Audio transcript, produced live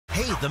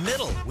Hey, the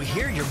middle. We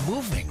hear you're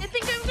moving. I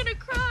think I'm gonna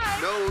cry.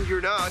 No, you're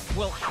not.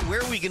 Well,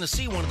 where are we going to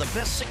see one of the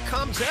best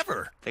sitcoms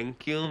ever?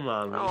 Thank you,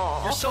 Mommy.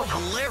 You're so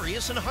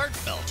hilarious and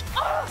heartfelt.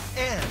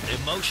 And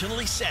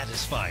emotionally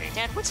satisfying.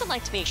 Dad, what's it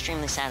like to be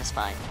extremely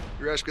satisfied?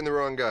 You're asking the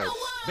wrong guy.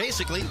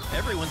 Basically,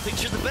 everyone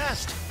thinks you're the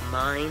best.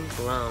 Mind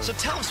blown. So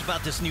tell us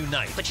about this new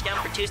night. Put you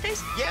down for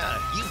Tuesdays? Yeah,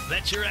 you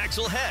bet your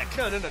Axel heck.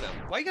 No.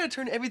 Why you gotta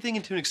turn everything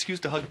into an excuse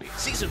to hug me?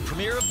 Season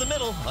premiere of The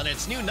Middle on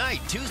its new night,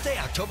 Tuesday,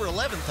 October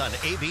 11th on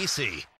ABC.